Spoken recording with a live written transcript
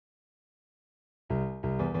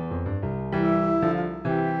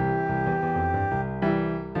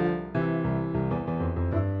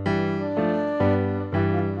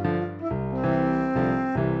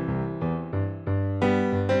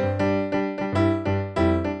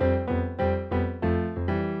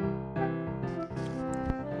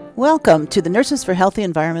Welcome to the Nurses for Healthy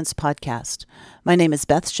Environments podcast. My name is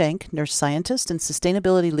Beth Shank, nurse scientist and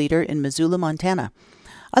sustainability leader in Missoula, Montana.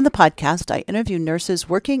 On the podcast, I interview nurses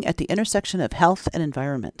working at the intersection of health and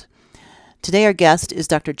environment. Today, our guest is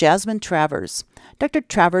Dr. Jasmine Travers. Dr.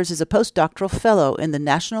 Travers is a postdoctoral fellow in the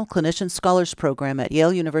National Clinician Scholars Program at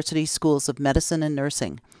Yale University Schools of Medicine and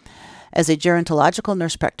Nursing. As a gerontological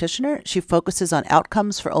nurse practitioner, she focuses on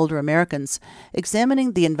outcomes for older Americans,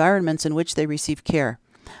 examining the environments in which they receive care.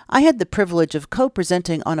 I had the privilege of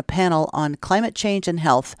co-presenting on a panel on climate change and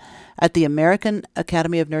health at the American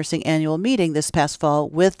Academy of Nursing annual meeting this past fall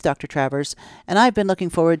with Dr. Travers, and I've been looking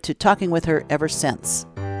forward to talking with her ever since.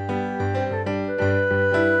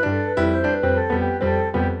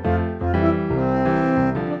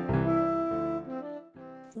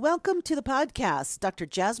 Welcome to the podcast, Dr.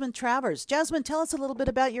 Jasmine Travers. Jasmine, tell us a little bit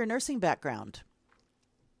about your nursing background.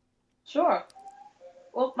 Sure.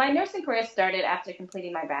 Well, my nursing career started after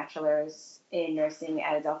completing my bachelor's in nursing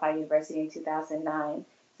at Adelphi University in 2009.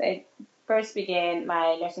 So I first began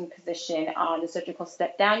my nursing position on the surgical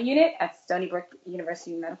step-down unit at Stony Brook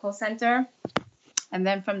University Medical Center. And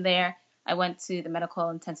then from there, I went to the medical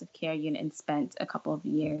intensive care unit and spent a couple of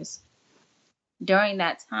years. During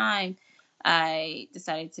that time, I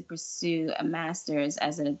decided to pursue a master's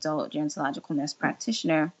as an adult gerontological nurse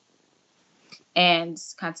practitioner, and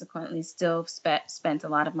consequently still spent a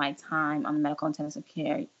lot of my time on the medical intensive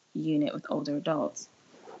care unit with older adults.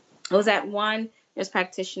 I was at one nurse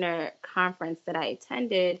practitioner conference that I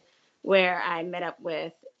attended where I met up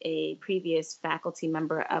with a previous faculty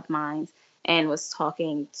member of mine and was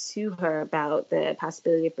talking to her about the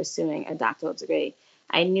possibility of pursuing a doctoral degree.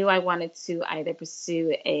 I knew I wanted to either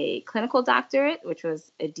pursue a clinical doctorate, which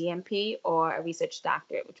was a DNP, or a research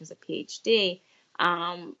doctorate, which was a PhD.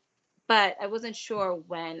 But I wasn't sure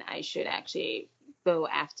when I should actually go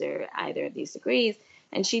after either of these degrees.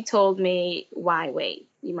 And she told me, why wait?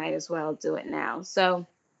 You might as well do it now. So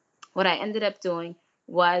what I ended up doing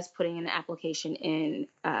was putting an application in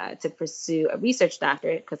to pursue a research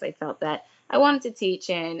doctorate because I felt that I wanted to teach,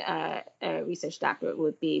 and a research doctorate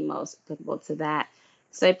would be most applicable to that.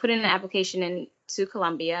 So I put in an application in to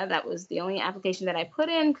Columbia. That was the only application that I put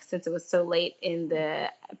in since it was so late in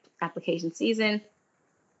the application season.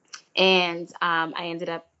 And I ended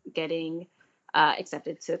up getting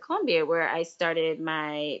accepted to Columbia, where I started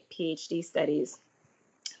my PhD studies.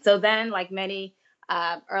 So then, like many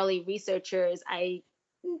early researchers, I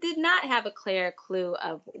did not have a clear clue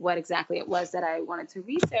of what exactly it was that I wanted to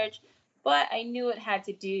research, but I knew it had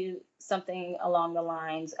to do something along the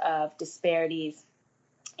lines of disparities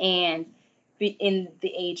and in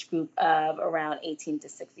the age group of around 18 to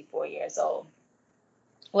 64 years old.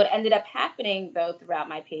 What ended up happening, though, throughout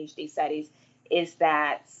my PhD studies is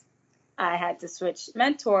that I had to switch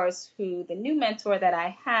mentors, who the new mentor that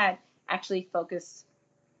I had actually focused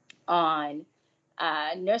on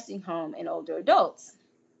nursing home and older adults.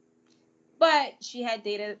 But she had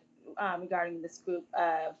data regarding this group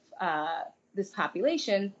of this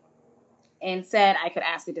population and said I could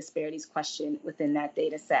ask a disparities question within that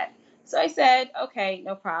data set. So I said, okay,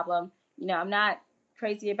 no problem. I'm not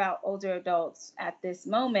crazy about older adults at this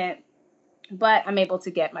moment, but I'm able to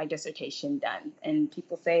get my dissertation done. And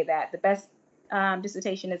people say that the best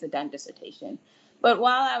dissertation is a done dissertation. But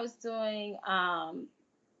while I was doing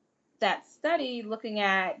that study, looking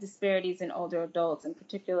at disparities in older adults, and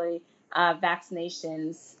particularly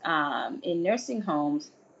vaccinations in nursing homes,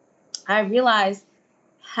 I realized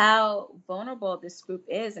how vulnerable this group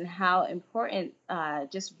is and how important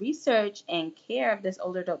just research and care of this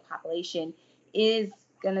older adult population is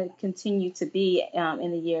going to continue to be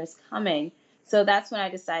in the years coming. So that's when I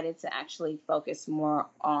decided to actually focus more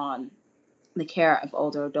on the care of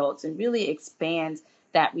older adults and really expand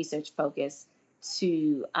that research focus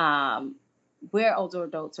to where older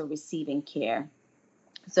adults are receiving care.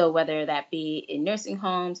 So whether that be in nursing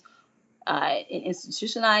homes, in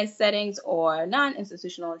institutionalized settings, or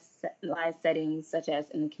non-institutionalized settings, such as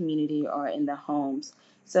in the community or in the homes.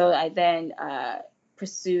 So I then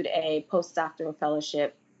pursued a postdoctoral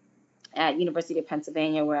fellowship at University of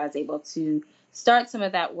Pennsylvania, where I was able to start some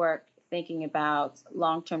of that work thinking about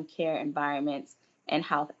long-term care environments and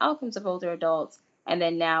health outcomes of older adults, and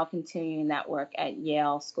then now continuing that work at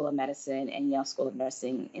Yale School of Medicine and Yale School of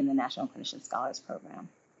Nursing in the National Clinician Scholars Program.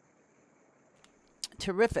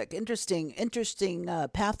 Terrific. Interesting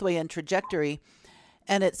pathway and trajectory.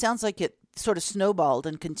 And it sounds like it sort of snowballed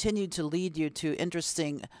and continued to lead you to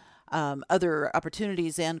interesting other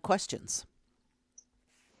opportunities and questions.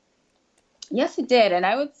 Yes, it did. And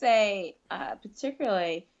I would say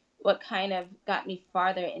particularly what kind of got me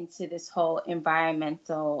farther into this whole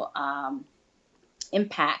environmental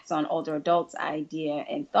impacts on older adults idea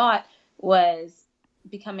and thought was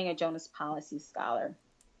becoming a Jonas Policy Scholar.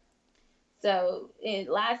 So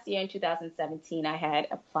last year in 2017, I had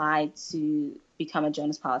applied to become a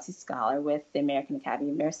Jonas Policy Scholar with the American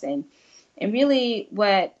Academy of Nursing. And really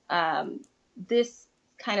what this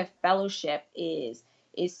kind of fellowship is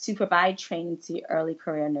to provide training to early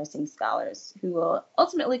career nursing scholars who will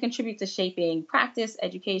ultimately contribute to shaping practice,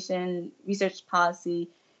 education, research policy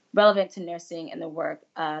relevant to nursing and the work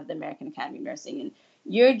of the American Academy of Nursing. And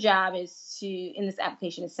your job is to, in this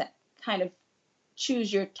application, is to kind of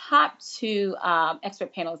choose your top two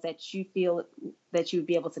expert panels that you feel that you would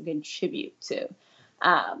be able to contribute to.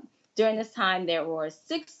 During this time, there were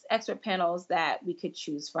 6 expert panels that we could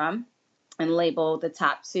choose from and label the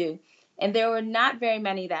top 2. And there were not very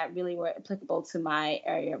many that really were applicable to my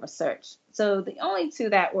area of research. So the only 2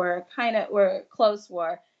 that were close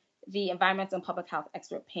were the Environmental and Public Health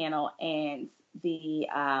Expert Panel and the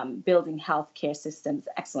Building Healthcare Systems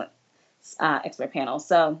Excellence Expert Panel.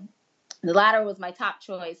 So the latter was my top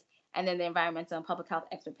choice, and then the Environmental and Public Health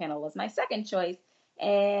Expert Panel was my second choice.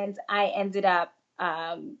 And I ended up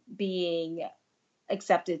being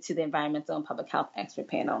accepted to the Environmental and Public Health Expert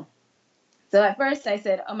Panel. So at first I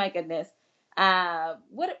said, oh my goodness,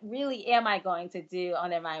 what really am I going to do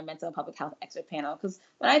on the Environmental and Public Health Expert Panel? Because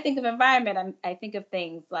when I think of environment, I think of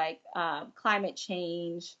things like climate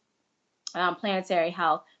change, planetary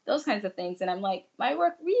health, those kinds of things. And I'm like, my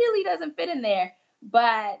work really doesn't fit in there.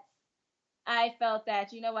 But I felt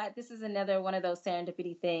that, you know what, this is another one of those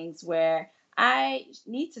serendipity things where I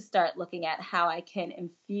need to start looking at how I can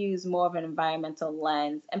infuse more of an environmental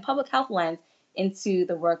lens and public health lens into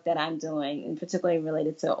the work that I'm doing, and particularly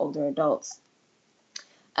related to older adults.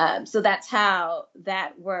 So that's how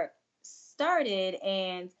that work started,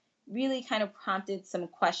 and really kind of prompted some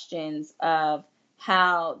questions of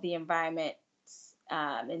how the environment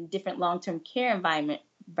and different long-term care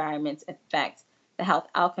environments affect the health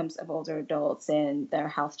outcomes of older adults and their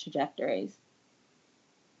health trajectories.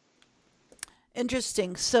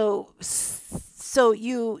 Interesting. So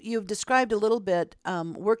you've described a little bit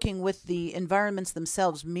working with the environments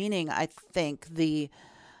themselves, meaning I think the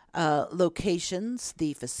locations,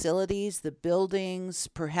 the facilities, the buildings,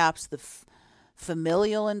 perhaps the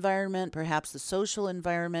familial environment, perhaps the social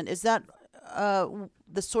environment. Is that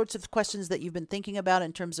the sorts of questions that you've been thinking about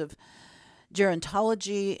in terms of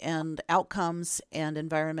gerontology and outcomes and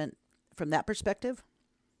environment from that perspective?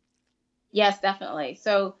 Yes, definitely.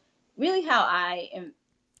 So really how I am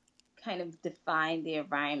kind of define the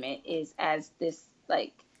environment is as this,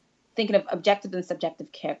 like, thinking of objective and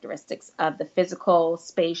subjective characteristics of the physical,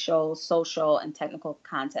 spatial, social, and technical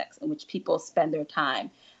context in which people spend their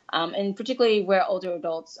time, and particularly where older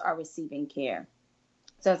adults are receiving care.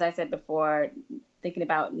 So as I said before, thinking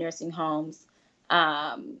about nursing homes,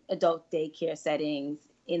 adult daycare settings,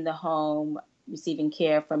 in the home, receiving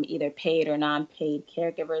care from either paid or non-paid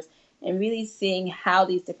caregivers, and really seeing how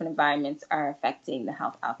these different environments are affecting the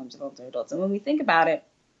health outcomes of older adults. And when we think about it,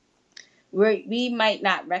 we might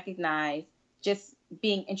not recognize just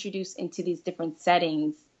being introduced into these different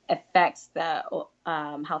settings affects the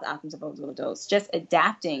health outcomes of older adults. Just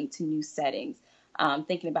adapting to new settings,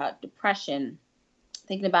 thinking about depression,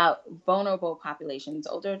 thinking about vulnerable populations.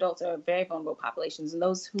 Older adults are very vulnerable populations, and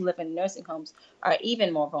those who live in nursing homes are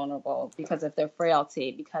even more vulnerable because of their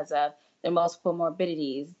frailty, because of their multiple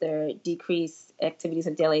morbidities, their decreased activities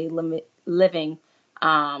of daily living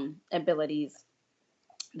abilities,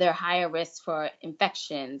 their higher risk for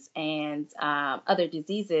infections and other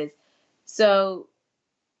diseases. So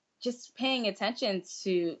just paying attention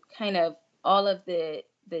to kind of all of the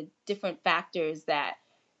different factors that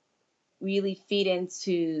really feed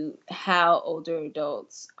into how older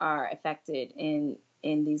adults are affected in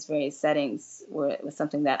these various settings was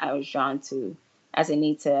something that I was drawn to as a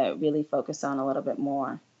need to really focus on a little bit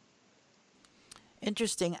more.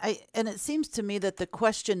 Interesting. And it seems to me that the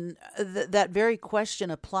question, that very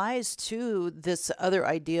question applies to this other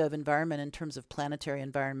idea of environment in terms of planetary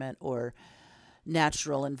environment or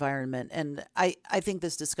natural environment. And I think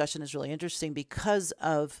this discussion is really interesting because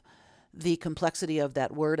of the complexity of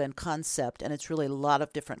that word and concept. And it's really a lot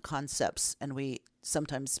of different concepts, and we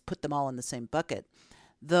sometimes put them all in the same bucket.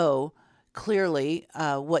 Though clearly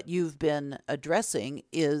what you've been addressing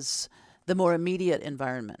is the more immediate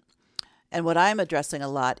environment. And what I'm addressing a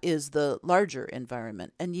lot is the larger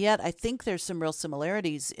environment. And yet I think there's some real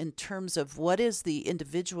similarities in terms of what is the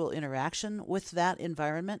individual interaction with that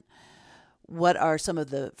environment. What are some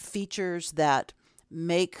of the features that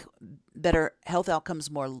make better health outcomes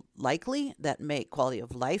more likely, that make quality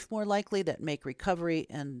of life more likely, that make recovery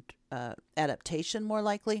and adaptation more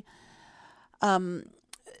likely?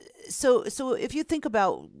 So if you think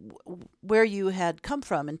about where you had come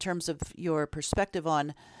from in terms of your perspective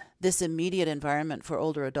on this immediate environment for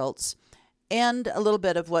older adults, and a little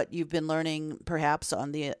bit of what you've been learning perhaps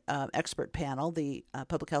on the expert panel, the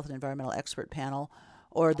Public Health and Environmental Expert Panel,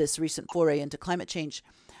 or this recent foray into climate change,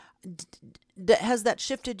 has that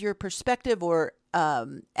shifted your perspective or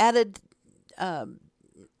added,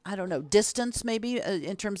 I don't know, distance maybe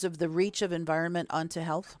in terms of the reach of environment onto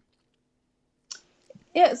health?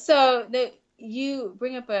 Yeah, so you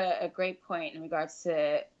bring up a great point in regards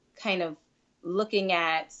to kind of looking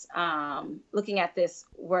at this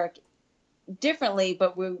work differently,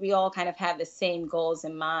 but we all kind of have the same goals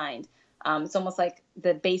in mind. It's almost like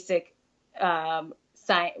the basic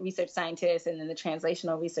research scientist and then the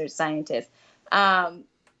translational research scientist.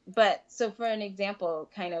 But so for an example,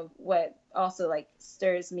 kind of what also like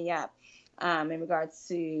stirs me up in regards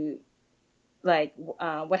to like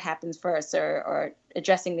what happens first, or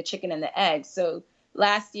addressing the chicken and the egg. So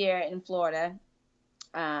last year in Florida,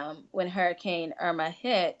 when Hurricane Irma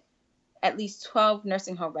hit, at least 12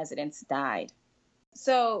 nursing home residents died.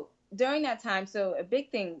 So during that time, so a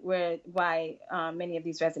big thing why many of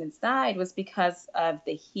these residents died was because of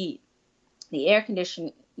the heat. The air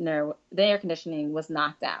conditioning was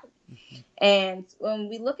knocked out. Mm-hmm. And when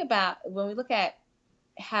we look at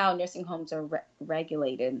how nursing homes are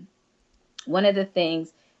regulated, one of the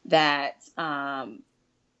things that the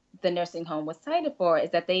nursing home was cited for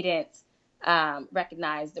is that they didn't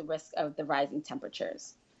recognize the risk of the rising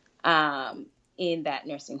temperatures in that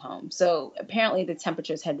nursing home. So apparently the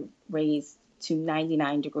temperatures had raised to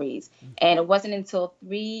 99 degrees. Mm-hmm. And it wasn't until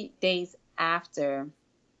 3 days after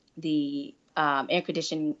the air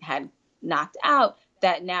conditioning had knocked out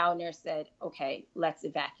that now nurse said, okay, let's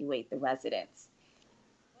evacuate the residents.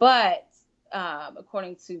 But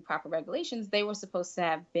according to proper regulations, they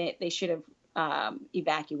should have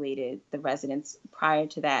evacuated the residents prior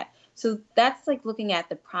to that. So that's like looking at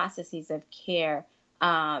the processes of care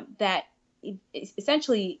that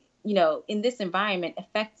essentially, in this environment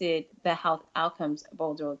affected the health outcomes of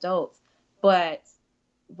older adults, but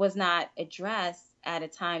was not addressed at a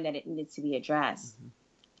time that it needed to be addressed. Mm-hmm.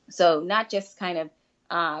 So not just kind of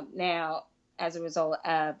now as a result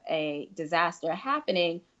of a disaster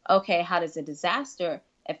happening, okay, how does a disaster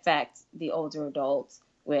affect the older adults?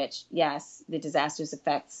 Which, yes, the disasters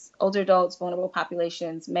affects older adults, vulnerable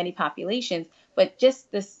populations, many populations, but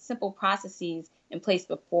just the simple processes in place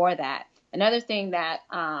before that. Another thing that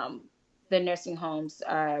that nursing home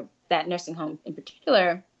in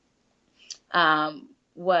particular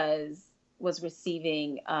was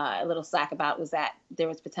receiving a little slack about was that there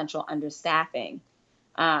was potential understaffing.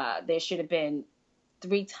 There should have been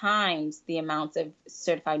 3 times the amount of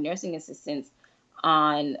certified nursing assistants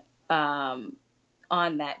on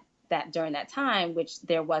that during that time, which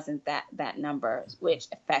there wasn't that number, which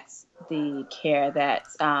affects the care that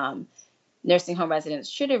nursing home residents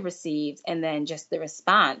should have received, and then just the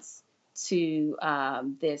response to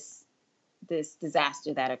this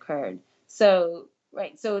disaster that occurred. So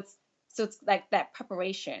it's like that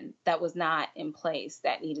preparation that was not in place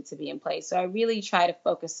that needed to be in place. So I really try to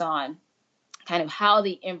focus on kind of how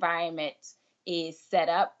the environment is set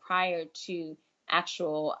up prior to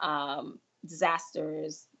actual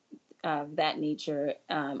disasters of that nature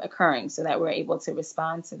occurring, so that we're able to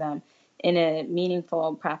respond to them in a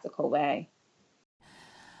meaningful, practical way.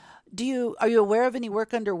 Are you aware of any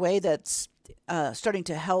work underway that's starting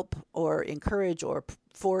to help or encourage or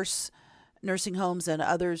force nursing homes and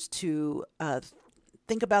others to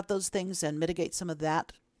think about those things and mitigate some of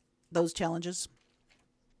those challenges?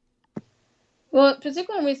 Well,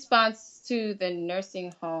 particularly in response to the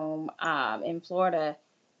nursing home in Florida,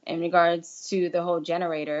 in regards to the whole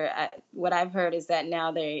generator, what I've heard is that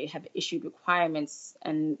now they have issued requirements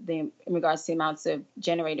in regards to the amounts of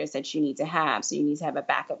generators that you need to have. So you need to have a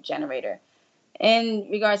backup generator. In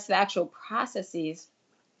regards to the actual processes,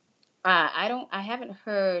 I haven't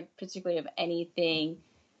heard particularly of anything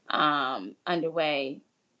underway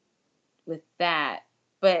with that.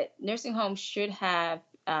 But nursing homes should have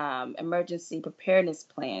emergency preparedness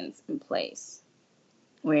plans in place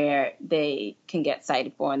where they can get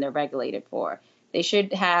cited for and they're regulated for. They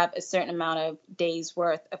should have a certain amount of days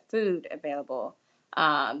worth of food available.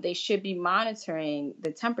 They should be monitoring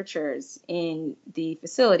the temperatures in the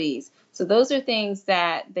facilities. So those are things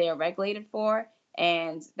that they are regulated for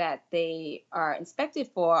and that they are inspected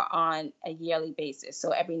for on a yearly basis.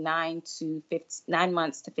 So every 9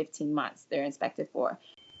 months to 15 months, they're inspected for.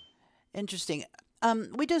 Interesting.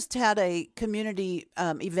 We just had a community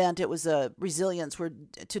event. It was a resilience, where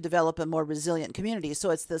to develop a more resilient community. So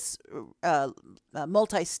it's this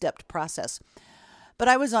multi-stepped process. But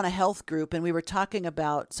I was on a health group, and we were talking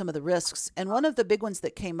about some of the risks. And one of the big ones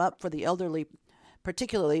that came up for the elderly,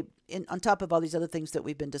 particularly on top of all these other things that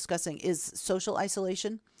we've been discussing, is social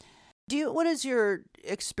isolation. What is your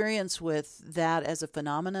experience with that as a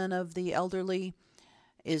phenomenon of the elderly?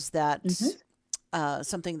 Is that Hmm.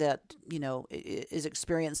 something that, is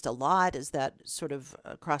experienced a lot? Is that sort of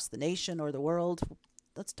across the nation or the world?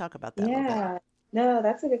 Let's talk about that a little bit. Yeah, no,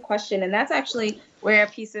 that's a good question. And that's actually where a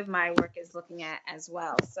piece of my work is looking at as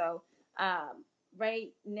well. So,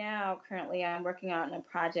 right now, currently, I'm working on a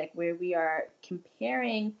project where we are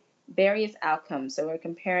comparing various outcomes. So, we're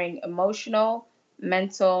comparing emotional,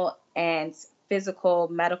 mental, and physical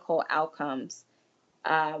medical outcomes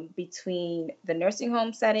between the nursing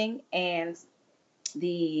home setting and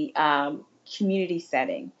the community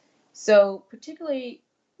setting. So, particularly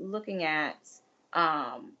looking at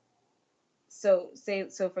um, so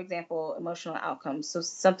for example, emotional outcomes, so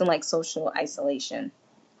something like social isolation,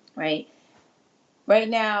 right? Right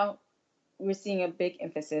now we're seeing a big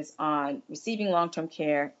emphasis on receiving long-term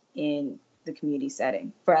care in the community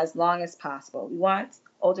setting for as long as possible. We want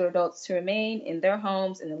older adults to remain in their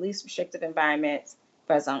homes in the least restrictive environments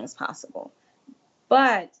for as long as possible.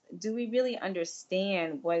 But do we really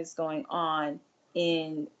understand what is going on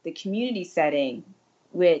in the community setting,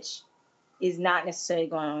 which is not necessarily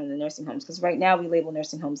going on in the nursing homes? Because right now we label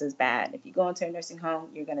nursing homes as bad. If you go into a nursing home,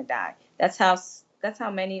 you're going to die. That's how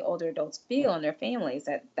many older adults feel in their families.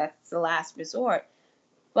 That's the last resort.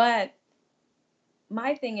 But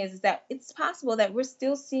my thing is that it's possible that we're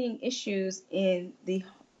still seeing issues in the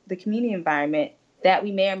community environment that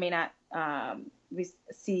we may or may not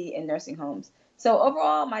see in nursing homes. So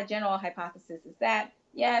overall, my general hypothesis is that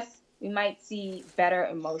yes, we might see better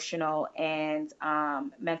emotional and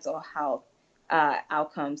mental health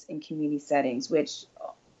outcomes in community settings, which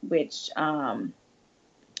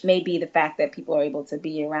may be the fact that people are able to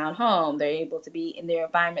be around home, they're able to be in their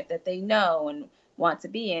environment that they know and want to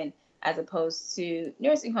be in, as opposed to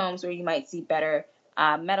nursing homes where you might see better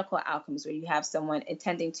medical outcomes, where you have someone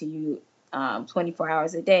attending to you 24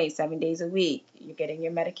 hours a day, 7 days a week. You're getting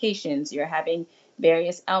your medications, you're having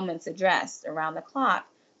various ailments addressed around the clock.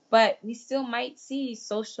 But we still might see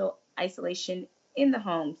social isolation in the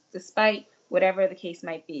homes, despite whatever the case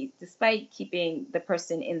might be, despite keeping the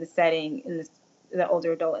person in the setting, in the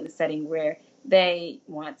older adult in the setting where they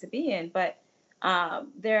want to be in. But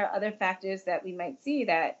there are other factors that we might see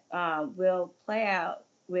that will play out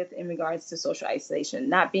with in regards to social isolation,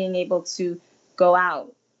 not being able to go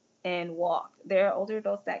out and walk. There are older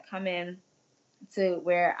adults that come in to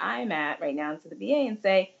where I'm at right now, to the VA, and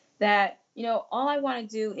say that, all I want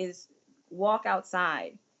to do is walk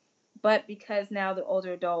outside. But because now the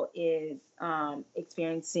older adult is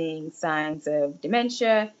experiencing signs of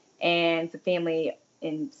dementia, and the family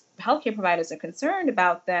and healthcare providers are concerned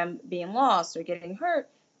about them being lost or getting hurt,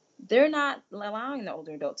 they're not allowing the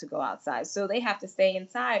older adult to go outside. So they have to stay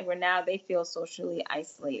inside, where now they feel socially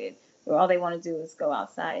isolated, where all they want to do is go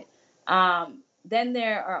outside. Then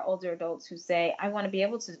there are older adults who say, I want to be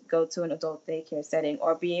able to go to an adult daycare setting,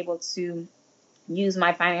 or be able to use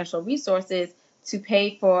my financial resources to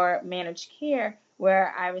pay for managed care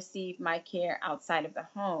where I receive my care outside of the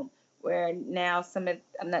home. Where now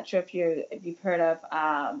I'm not sure if you've heard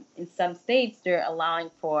of, in some states they're allowing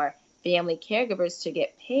for family caregivers to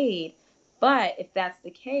get paid. But if that's the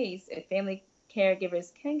case, if family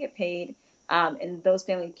caregivers can get paid, and those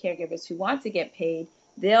family caregivers who want to get paid,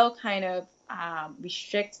 they'll kind of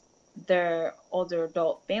restrict their older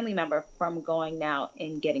adult family member from going now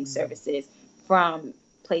and getting services from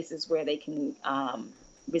places where they can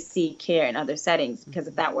receive care in other settings. Because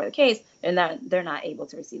if that were the case, they're not able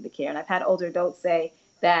to receive the care. And I've had older adults say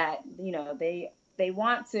that they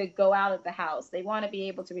want to go out of the house, they want to be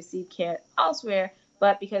able to receive care elsewhere,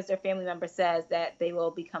 but because their family member says that they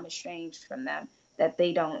will become estranged from them, that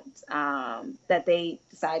they don't that they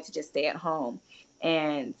decide to just stay at home,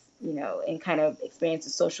 and and kind of experience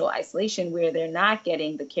a social isolation where they're not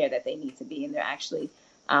getting the care that they need to be, and they're actually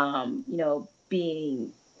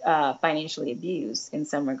being financially abused in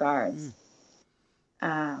some regards.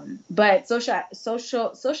 Mm. But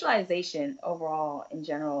socialization overall in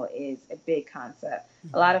general is a big concept.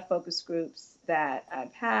 A lot Mhm. of focus groups that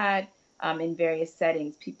I've had in various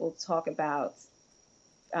settings, people talk about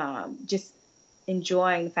just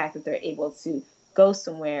enjoying the fact that they're able to go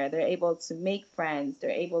somewhere, they're able to make friends, they're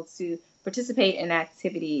able to participate in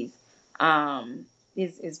activities,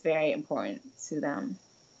 is very important to them.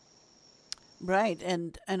 Right,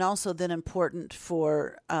 and also then important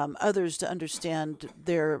for others to understand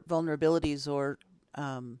their vulnerabilities or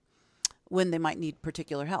um, when they might need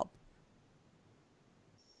particular help.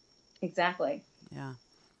 Exactly. Yeah,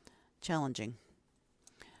 challenging.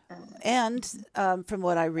 Um, And from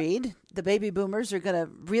what I read, the baby boomers are going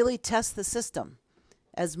to really test the system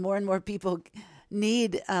as more and more people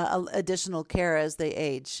need additional care as they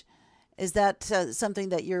age. Is that something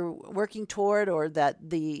that you're working toward, or that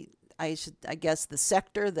I guess the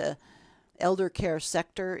sector, the elder care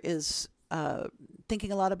sector, is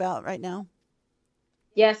thinking a lot about right now?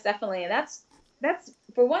 yes, definitely. And that's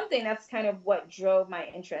for one thing, that's kind of what drove my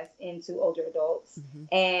interest into older adults Hmm.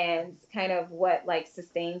 and kind of what like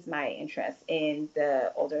sustains my interest in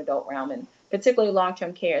the older adult realm and particularly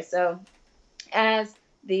long-term care. So as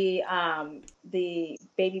the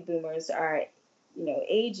baby boomers are,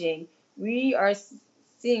 aging, we are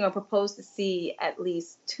seeing or propose to see at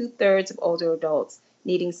least 2/3 of older adults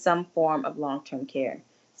needing some form of long-term care.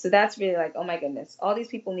 So that's really like, oh my goodness, all these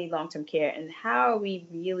people need long-term care, and how are we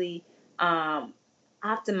really um,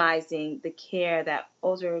 optimizing the care that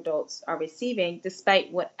older adults are receiving,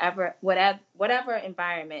 despite whatever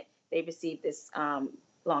environment they receive this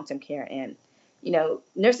long-term care in.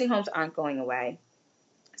 Nursing homes aren't going away.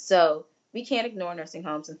 So we can't ignore nursing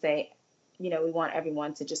homes and say, we want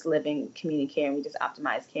everyone to just live in community care and we just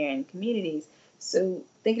optimize care in communities. So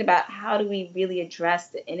thinking about how do we really address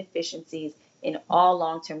the inefficiencies in all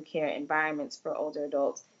long-term care environments for older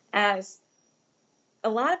adults, as a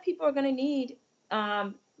lot of people are going to need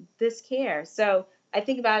um, this care. So I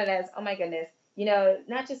think about it as, oh my goodness,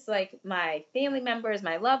 not just like my family members,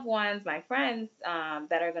 my loved ones, my friends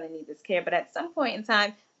that are going to need this care, but at some point in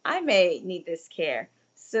time, I may need this care.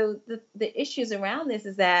 So the issues around this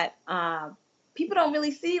is that people don't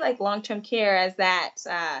really see like long-term care as that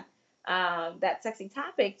sexy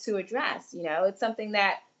topic to address. It's something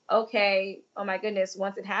that, okay, oh my goodness,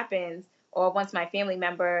 once it happens, or once my family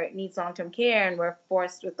member needs long-term care and we're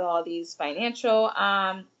forced with all these financial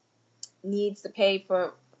needs to pay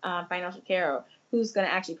for financial care, or who's going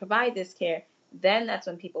to actually provide this care, then that's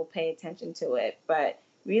when people pay attention to it. But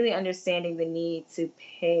really understanding the need to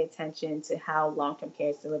pay attention to how long-term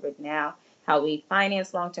care is delivered now, how we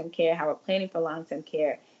finance long-term care, how we're planning for long-term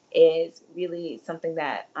care, is really something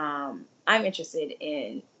that I'm interested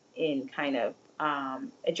in kind of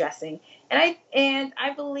addressing. And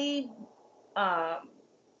I believe um,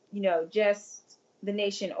 just the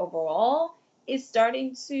nation overall is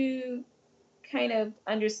starting to kind of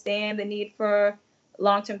understand the need for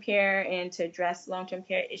long-term care and to address long-term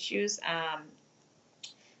care issues.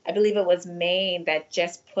 I believe it was Maine that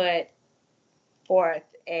just put forth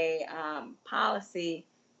a policy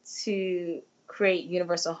to create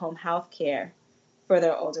universal home health care for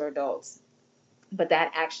their older adults, but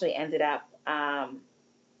that actually ended up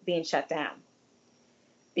being shut down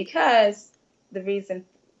because the reason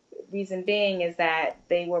being is that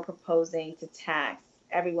they were proposing to tax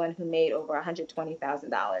everyone who made over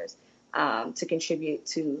 $120,000 to contribute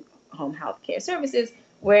to home health care services,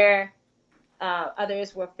 where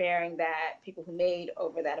others were fearing that people who made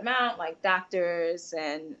over that amount, like doctors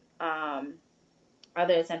and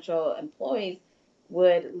other essential employees,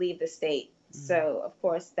 would leave the state. Mm. So, of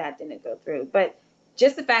course, that didn't go through. But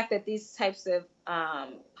just the fact that these types of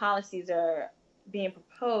policies are being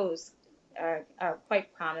proposed are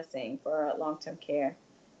quite promising for long-term care,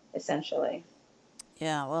 essentially.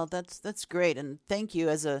 Yeah, well, that's great, and thank you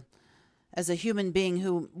as a human being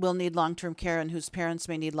who will need long term care and whose parents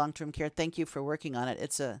may need long term care. Thank you for working on it.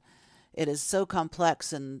 It is so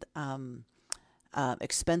complex and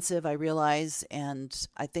expensive, I realize, and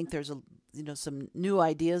I think there's some new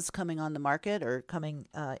ideas coming on the market or coming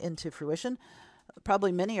into fruition.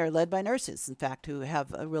 Probably many are led by nurses, in fact, who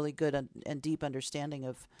have a really good and deep understanding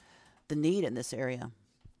of the need in this area.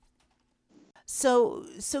 So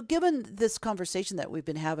given this conversation that we've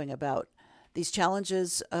been having about these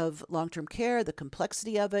challenges of long-term care, the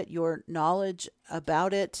complexity of it, your knowledge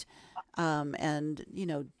about it, and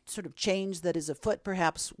sort of change that is afoot,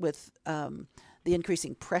 perhaps with the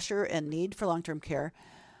increasing pressure and need for long-term care.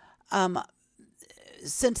 Um,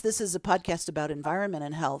 since this is a podcast about environment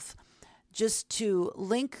and health, just to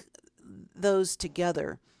link those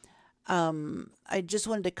together, I just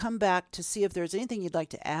wanted to come back to see if there's anything you'd like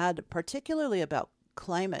to add, particularly about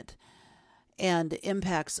climate and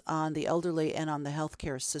impacts on the elderly and on the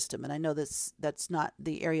healthcare system. And I know that's not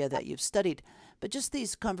the area that you've studied, but just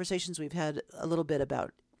these conversations we've had a little bit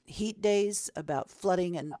about heat days, about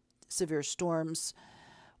flooding and severe storms.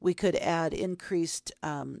 We could add increased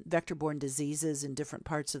vector-borne diseases in different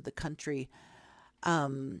parts of the country,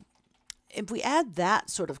 if we add that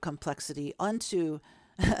sort of complexity onto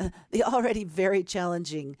the already very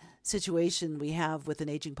challenging situation we have with an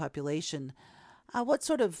aging population, what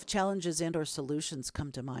sort of challenges and or solutions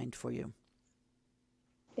come to mind for you?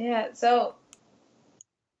 Yeah. So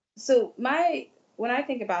my when I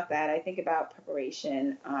think about that, I think about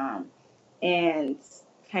preparation, and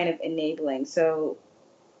kind of enabling. So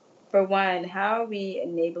for one, how are we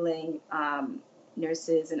enabling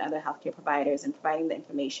nurses and other healthcare providers and providing the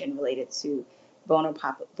information related to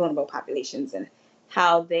vulnerable populations and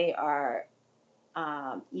how they are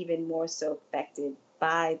even more so affected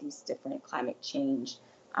by these different climate change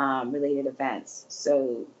related events.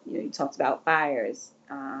 So, you talked about fires.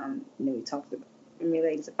 We talked about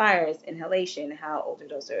related to fires, inhalation, how older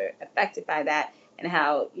adults are affected by that, and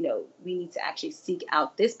how, we need to actually seek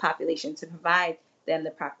out this population to provide them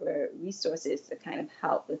the proper resources to kind of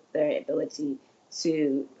help with their ability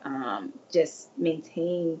to just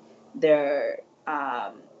maintain their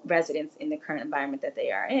residence in the current environment that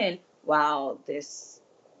they are in while this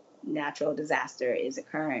natural disaster is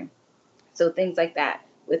occurring. So things like that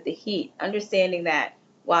with the heat, understanding that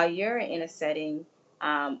while you're in a setting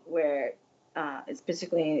where it's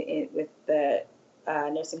particularly with the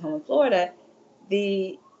nursing home in Florida,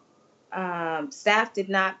 the staff did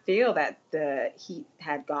not feel that the heat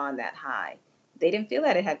had gone that high. They didn't feel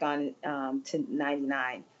that it had gone to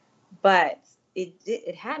 99, but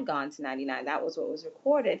it had gone to 99. That was what was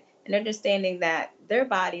recorded. And understanding that their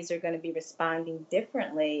bodies are going to be responding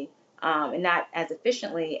differently and not as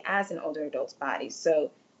efficiently as an older adult's body.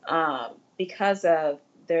 So because of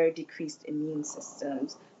their decreased immune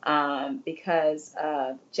systems, because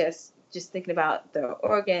of just thinking about their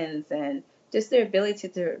organs and just their ability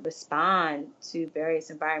to respond to various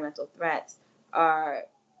environmental threats are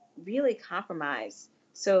really compromised.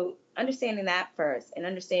 So understanding that first and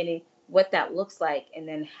understanding what that looks like, and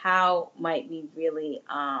then how might we really,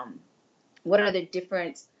 what are the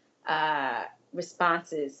different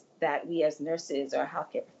responses that we as nurses or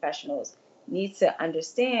healthcare professionals need to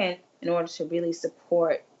understand in order to really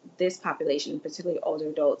support this population, particularly older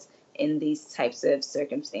adults, in these types of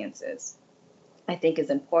circumstances, I think is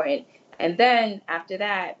important. And then after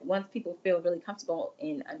that, once people feel really comfortable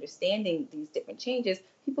in understanding these different changes,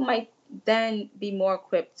 people might then be more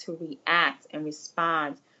equipped to react and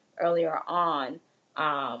respond earlier on,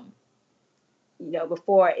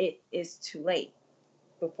 before it is too late.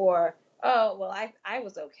 Before, oh, well, I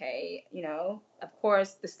was okay. Of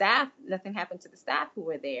course, the staff, nothing happened to the staff who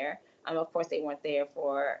were there. Of course, they weren't there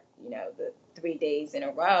for, the 3 days in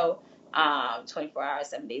a row, 24 hours,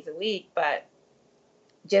 7 days a week. But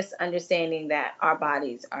just understanding that our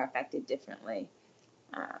bodies are affected differently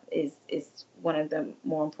is one of the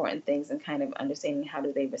more important things, and kind of understanding how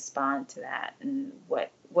do they respond to that and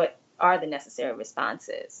what are the necessary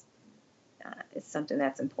responses is something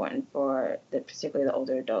that's important for particularly the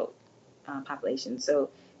older adult population. So,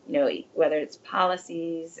 whether it's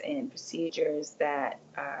policies and procedures that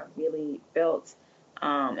are really built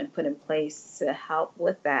and put in place to help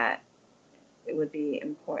with that, it would be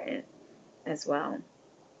important as well.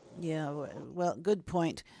 Yeah, well, good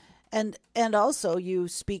point. And also you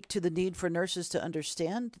speak to the need for nurses to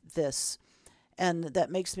understand this. And that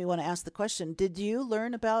makes me want to ask the question, did you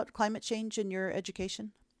learn about climate change in your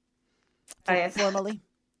education Yes. formally?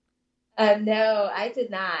 No, I did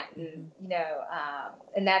not. Mm-hmm.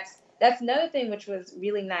 And that's another thing which was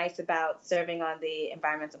really nice about serving on the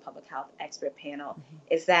environmental public health expert panel,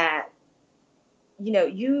 Mm-hmm. is that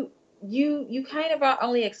you kind of are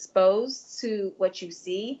only exposed to what you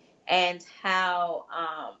see and how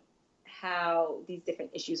these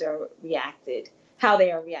different issues are reacted, how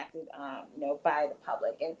they are reacted, by the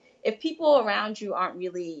public. And if people around you aren't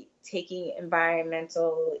really taking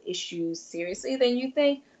environmental issues seriously, then you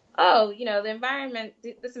think, oh, the environment,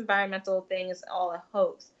 this environmental thing is all a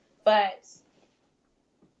hoax. But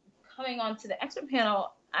coming on to the expert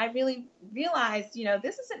panel, I really realized,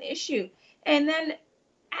 this is an issue. And then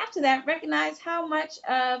after that, recognize how much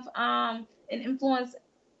of an influence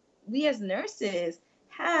we as nurses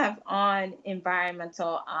have on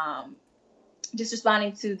environmental, just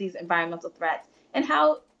responding to these environmental threats, and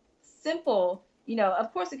how simple,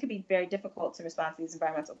 of course, it could be very difficult to respond to these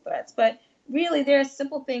environmental threats, but really there are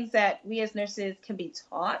simple things that we as nurses can be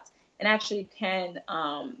taught and actually can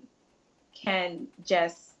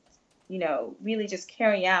just, really just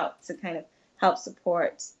carry out to kind of help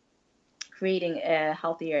support creating a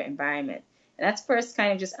healthier environment. And that's first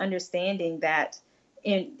kind of just understanding that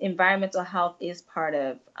environmental health is part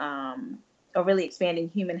of, or really expanding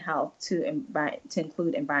human health to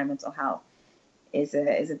include environmental health is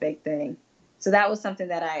a big thing. So that was something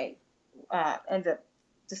that I ended up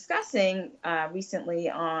discussing recently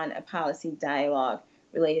on a policy dialogue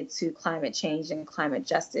related to climate change and climate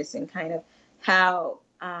justice, and kind of how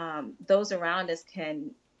those around us can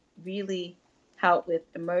really help with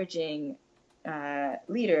emerging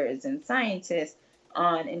leaders and scientists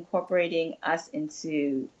on incorporating us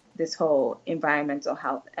into this whole environmental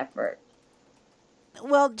health effort.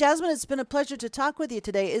 Well, Jasmine, it's been a pleasure to talk with you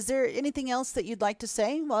today. Is there anything else that you'd like to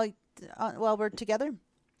say while we're together?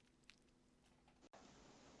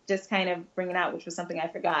 Just kind of bringing out, which was something I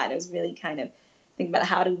forgot. It was really kind of thinking about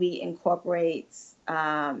how do we incorporate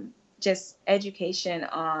just education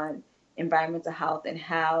on environmental health, and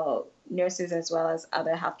how nurses as well as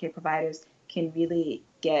other healthcare providers can really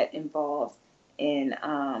get involved in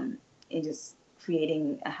just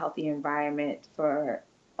creating a healthy environment for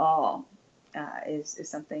all is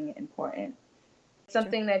something important.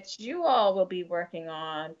 Something that you all will be working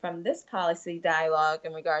on from this policy dialogue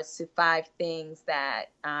in regards to 5 things that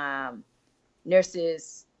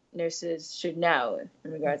nurses should know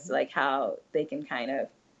in regards to like how they can kind of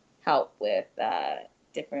help with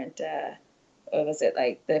different what was it,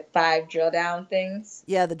 like the 5 drill down things?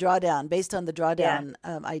 Yeah, the drawdown, based on the drawdown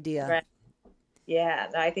idea. Right. Yeah,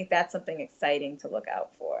 I think that's something exciting to look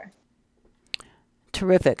out for.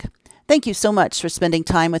 Terrific. Thank you so much for spending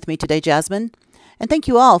time with me today, Jasmine. And thank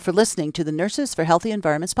you all for listening to the Nurses for Healthy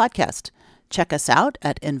Environments podcast. Check us out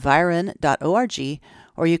at environ.org,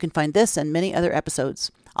 or you can find this and many other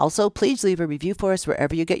episodes. Also, please leave a review for us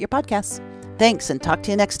wherever you get your podcasts. Thanks, and talk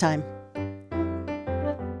to you next time.